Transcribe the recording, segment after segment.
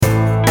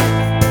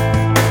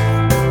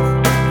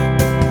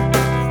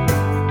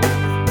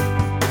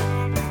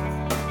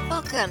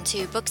Welcome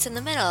to Books in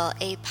the Middle,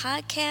 a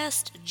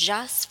podcast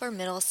just for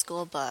middle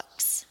school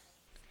books.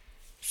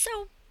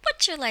 So,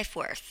 what's your life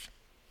worth?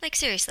 Like,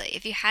 seriously,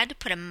 if you had to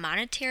put a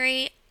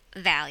monetary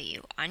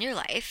value on your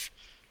life,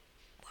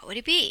 what would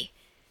it be?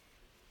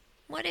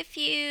 What if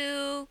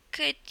you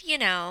could,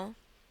 loan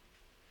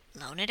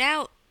it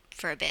out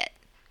for a bit?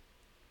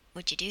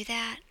 Would you do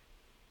that?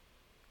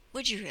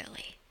 Would you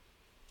really?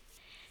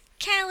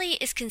 Callie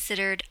is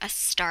considered a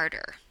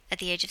starter at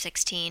the age of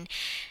 16,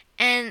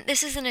 and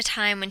this is in a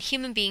time when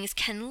human beings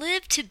can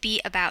live to be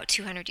about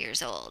 200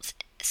 years old.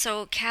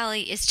 So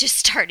Callie is just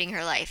starting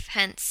her life,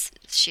 hence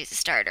she's a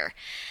starter.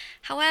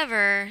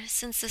 However,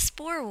 since the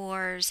Spore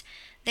Wars,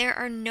 there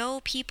are no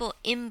people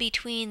in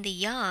between the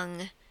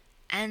young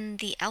and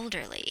the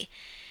elderly.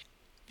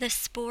 The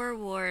Spore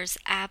Wars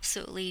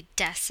absolutely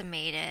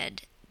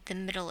decimated the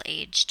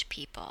middle-aged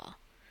people.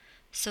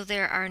 So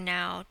there are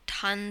now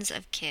tons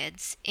of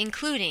kids,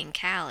 including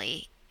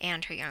Callie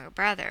and her younger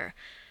brother,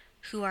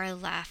 who are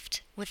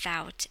left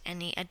without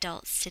any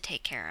adults to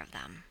take care of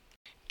them.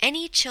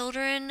 Any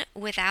children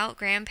without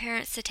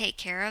grandparents to take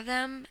care of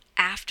them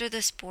after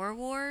the Spore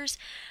Wars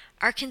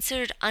are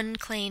considered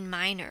unclaimed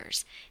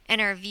minors and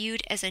are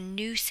viewed as a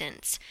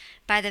nuisance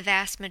by the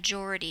vast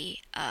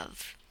majority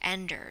of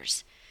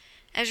Enders.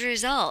 As a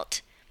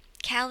result,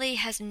 Callie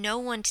has no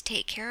one to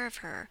take care of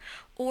her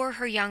or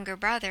her younger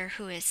brother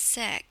who is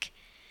sick.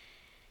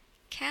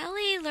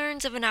 Callie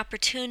learns of an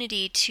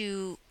opportunity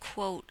to,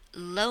 quote,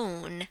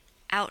 loan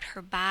out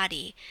her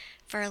body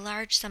for a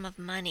large sum of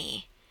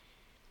money,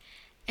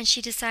 and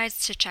she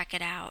decides to check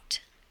it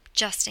out,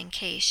 just in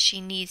case she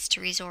needs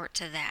to resort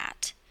to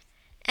that.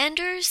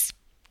 Enders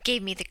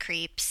gave me the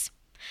creeps.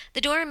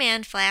 The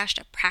doorman flashed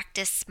a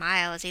practiced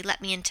smile as he let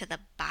me into the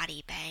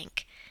body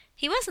bank.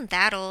 He wasn't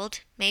that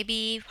old,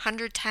 maybe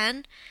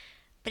 110,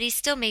 but he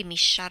still made me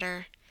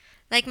shudder.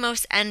 Like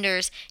most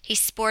Enders, he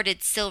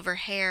sported silver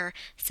hair,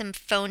 some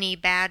phony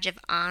badge of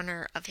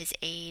honor of his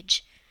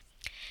age.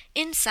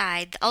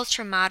 Inside, the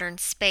ultra-modern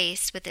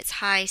space with its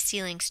high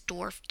ceilings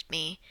dwarfed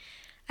me.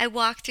 I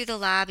walked through the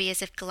lobby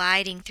as if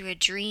gliding through a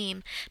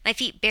dream, my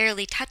feet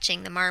barely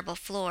touching the marble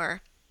floor.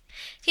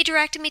 He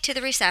directed me to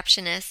the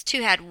receptionist,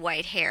 who had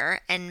white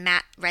hair and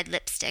matte red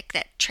lipstick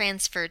that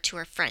transferred to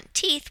her front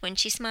teeth when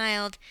she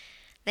smiled.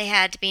 They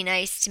had to be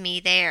nice to me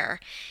there,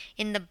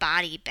 in the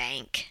body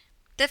bank.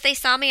 But if they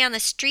saw me on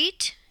the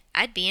street,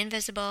 I'd be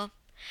invisible.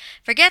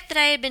 Forget that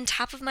I had been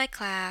top of my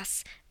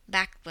class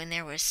back when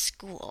there was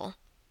school.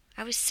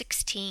 I was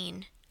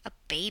 16, a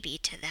baby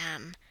to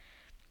them.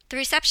 The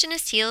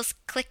receptionist's heels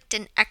clicked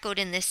and echoed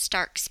in this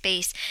stark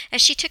space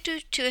as she took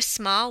me to a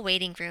small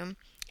waiting room,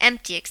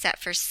 empty except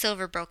for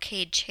silver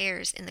brocade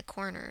chairs in the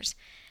corners.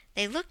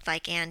 They looked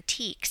like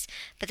antiques,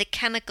 but the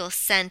chemical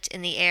scent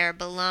in the air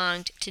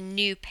belonged to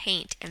new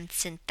paint and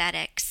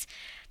synthetics.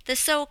 The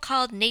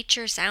so-called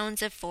nature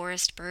sounds of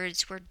forest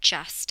birds were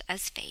just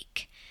as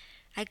fake.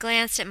 I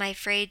glanced at my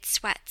frayed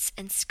sweats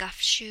and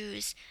scuffed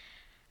shoes.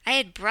 I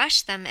had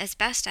brushed them as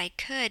best I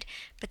could,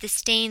 but the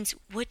stains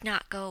would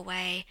not go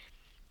away.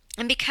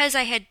 And because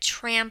I had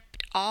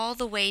tramped all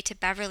the way to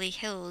Beverly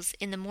Hills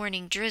in the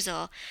morning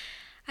drizzle,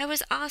 I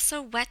was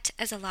also wet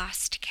as a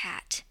lost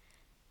cat.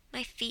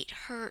 My feet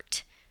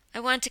hurt. I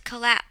wanted to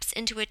collapse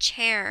into a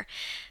chair,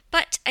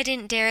 but I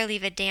didn't dare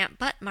leave a damp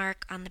butt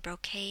mark on the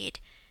brocade.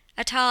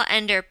 A tall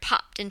Ender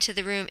popped into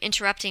the room,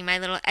 interrupting my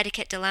little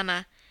etiquette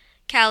dilemma.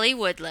 "Callie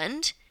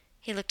Woodland."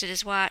 He looked at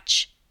his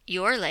watch.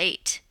 "You're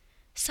late."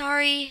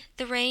 "Sorry,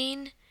 the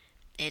rain."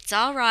 "It's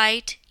all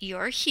right.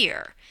 You're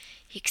here."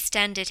 He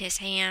extended his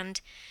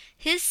hand.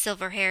 His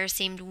silver hair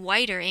seemed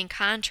whiter in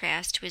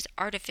contrast to his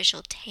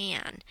artificial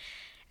tan.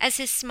 As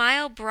his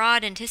smile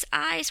broadened, his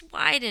eyes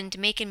widened,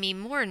 making me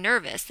more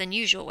nervous than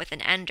usual with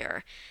an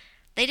Ender.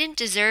 They didn't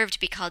deserve to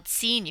be called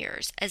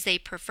seniors, as they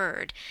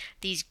preferred,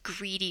 these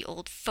greedy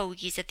old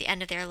fogies at the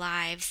end of their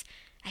lives.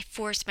 I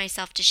forced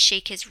myself to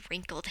shake his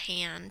wrinkled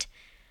hand.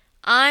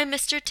 "I'm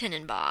Mr.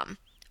 Tenenbaum.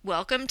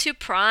 Welcome to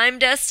Prime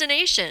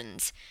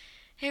Destinations."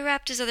 He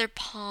wrapped his other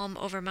palm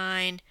over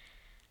mine.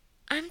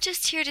 "I'm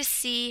just here to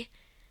see."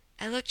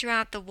 I looked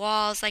around at the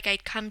walls like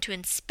I'd come to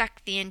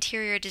inspect the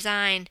interior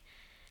design.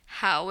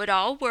 "How it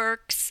all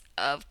works.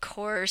 Of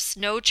course,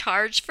 no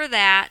charge for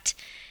that."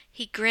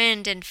 He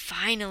grinned and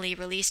finally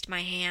released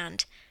my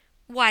hand.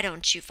 "Why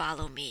don't you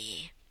follow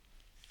me?"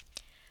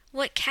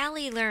 What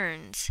Callie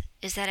learns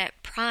is that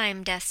at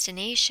Prime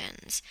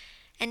Destinations,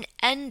 an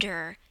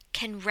Ender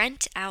can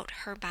rent out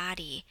her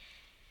body.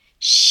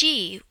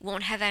 She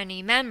won't have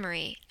any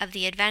memory of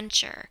the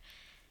adventure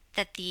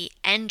that the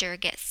Ender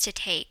gets to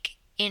take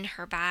in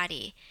her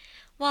body.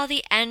 While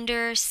the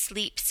Ender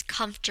sleeps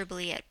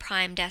comfortably at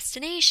Prime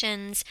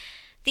Destinations,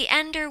 the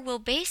Ender will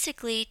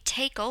basically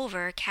take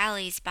over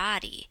Callie's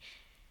body.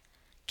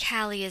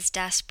 Callie is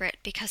desperate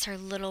because her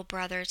little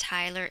brother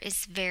Tyler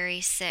is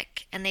very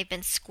sick and they've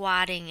been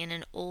squatting in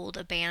an old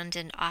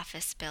abandoned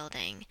office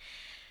building.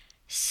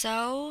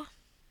 So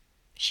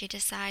she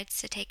decides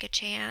to take a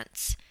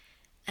chance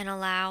and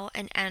allow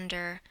an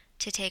Ender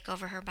to take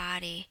over her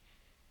body.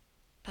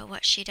 But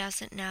what she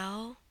doesn't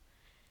know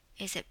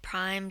is it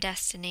prime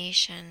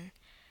destination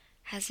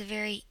has a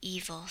very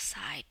evil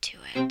side to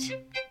it.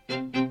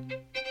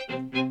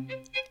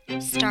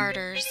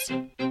 Starters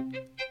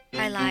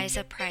by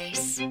Liza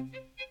Price.